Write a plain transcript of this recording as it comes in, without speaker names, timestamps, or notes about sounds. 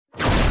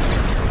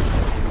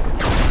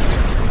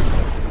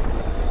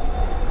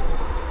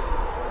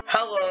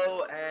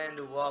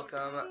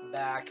welcome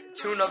back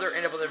to another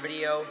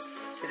video.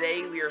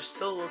 Today we are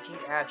still looking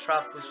at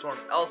Tropical Storm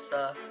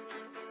Elsa,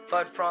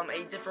 but from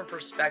a different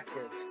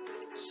perspective.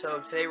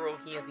 So today we're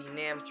looking at the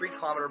NAM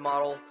 3km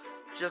model,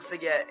 just to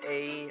get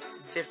a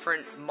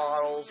different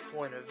model's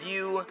point of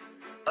view,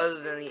 other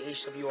than the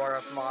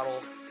HWRF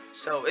model.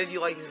 So if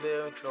you like this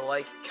video, make sure to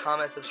like,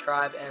 comment,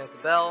 subscribe, and hit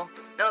the bell.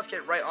 Now let's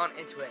get right on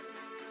into it.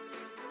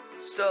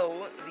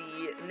 So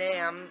the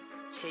NAM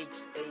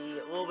takes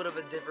a little bit of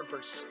a different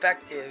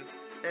perspective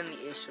than the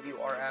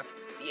HWRF.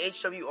 The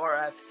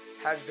HWRF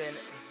has been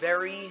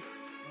very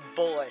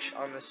bullish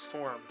on the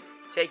storm,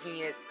 taking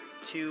it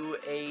to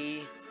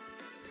I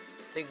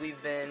think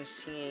we've been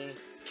seeing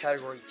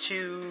Category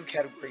 2,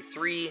 Category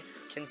 3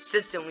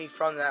 consistently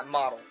from that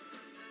model.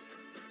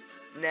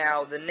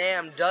 Now the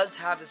NAM does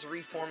have this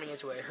reforming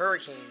into a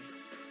hurricane,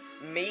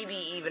 maybe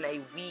even a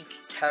weak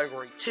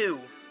Category 2,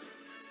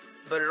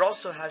 but it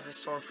also has this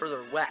storm further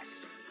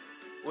west,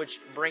 which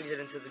brings it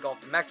into the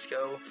Gulf of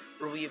Mexico,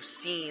 where we have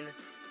seen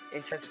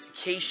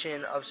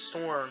intensification of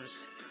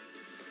storms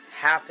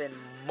happen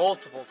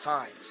multiple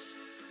times.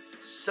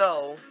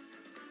 So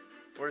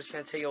we're just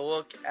going to take a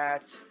look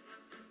at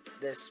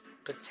this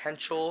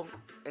potential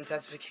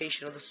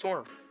intensification of the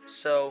storm.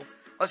 So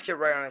let's get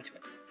right on into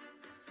it.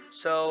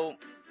 So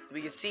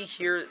we can see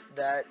here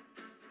that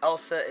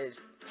Elsa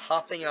is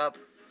popping up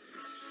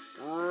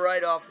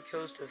right off the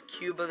coast of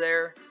Cuba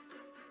there,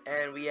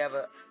 and we have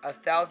a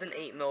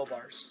 1,008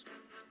 millibars.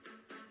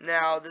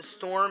 Now the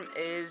storm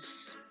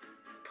is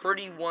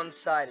pretty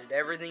one-sided.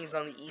 Everything's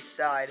on the east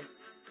side.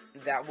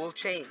 That will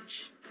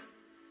change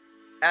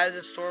as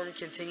the storm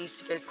continues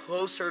to get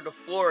closer to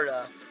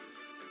Florida.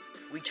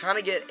 We kind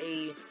of get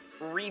a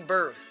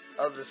rebirth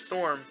of the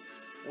storm,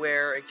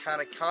 where it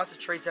kind of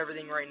concentrates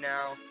everything right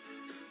now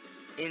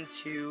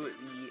into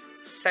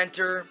the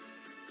center.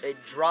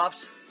 It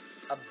drops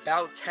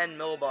about 10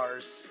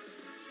 millibars,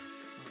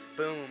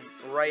 boom,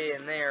 right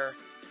in there,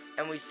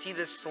 and we see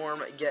this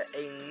storm get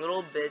a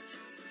little bit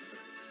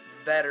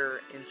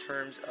better in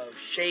terms of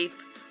shape.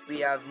 We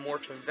have more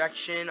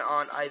convection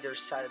on either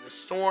side of the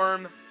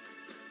storm,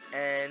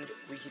 and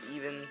we could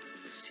even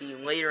see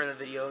later in the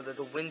video that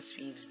the wind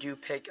speeds do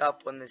pick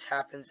up when this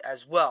happens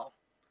as well.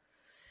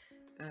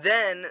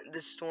 Then the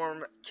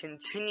storm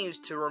continues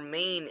to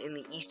remain in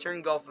the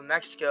eastern Gulf of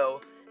Mexico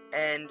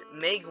and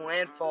make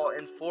landfall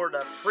in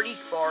Florida pretty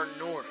far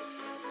north.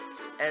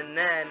 And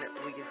then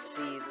we can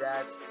see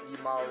that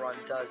the model run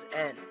does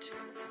end.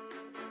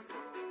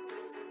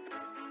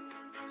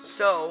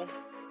 So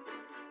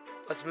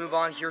let's move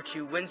on here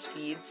to wind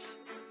speeds.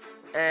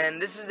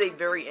 And this is a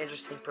very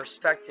interesting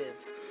perspective.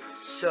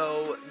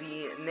 So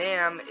the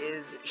NAM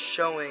is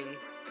showing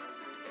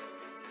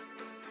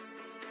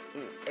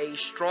a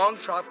strong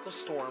tropical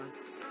storm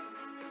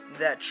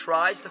that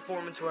tries to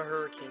form into a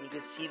hurricane. You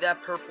can see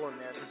that purple in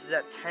there. This is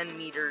at 10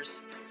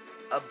 meters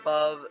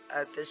above,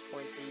 at this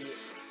point, the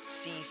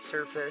sea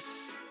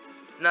surface,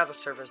 not the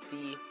surface,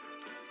 the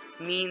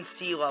mean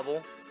sea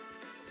level.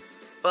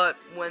 But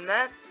when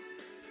that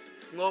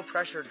low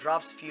pressure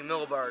drops a few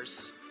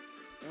millibars,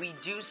 we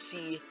do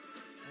see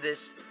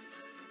this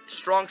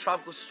strong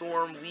tropical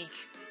storm, weak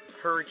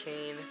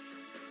hurricane,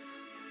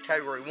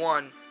 Category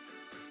 1,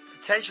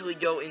 potentially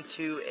go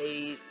into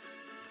a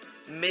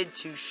mid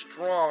to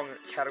strong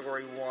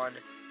Category 1,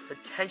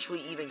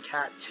 potentially even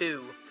Cat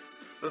 2,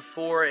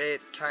 before it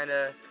kind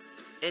of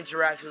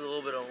interacts with a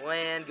little bit of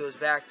land, goes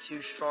back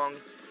to strong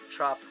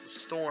tropical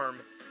storm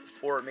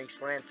before it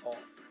makes landfall.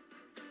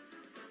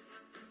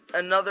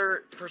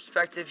 Another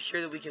perspective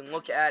here that we can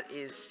look at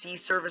is sea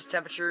surface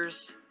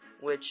temperatures,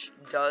 which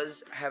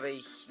does have a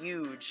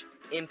huge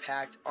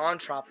impact on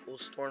tropical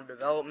storm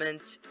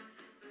development.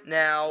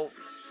 Now,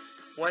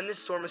 when this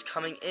storm is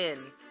coming in,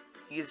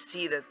 you can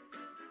see that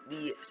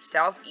the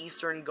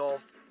southeastern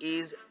Gulf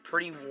is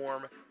pretty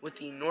warm, with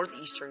the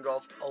northeastern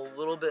Gulf a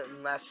little bit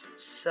less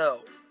so.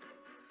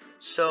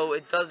 So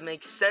it does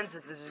make sense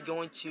that this is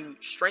going to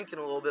strengthen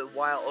a little bit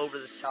while over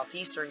the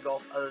southeastern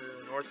Gulf other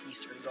than the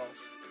northeastern Gulf.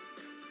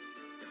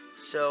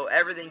 So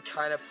everything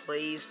kind of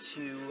plays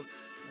to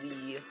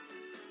the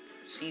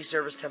sea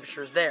surface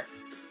temperatures there.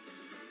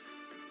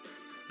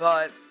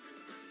 But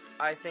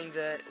I think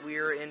that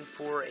we're in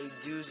for a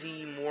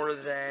doozy more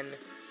than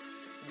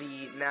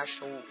the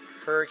National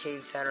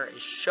Hurricane Center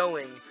is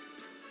showing.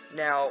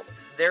 Now,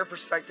 their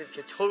perspective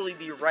could totally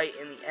be right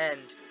in the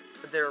end,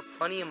 but there are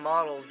plenty of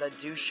models that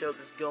do show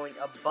this going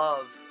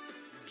above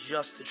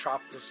just the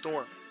tropical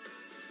storm.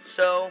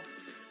 So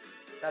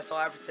that's all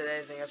I have for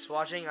today. Thanks for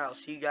watching. I'll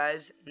see you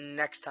guys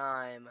next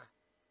time.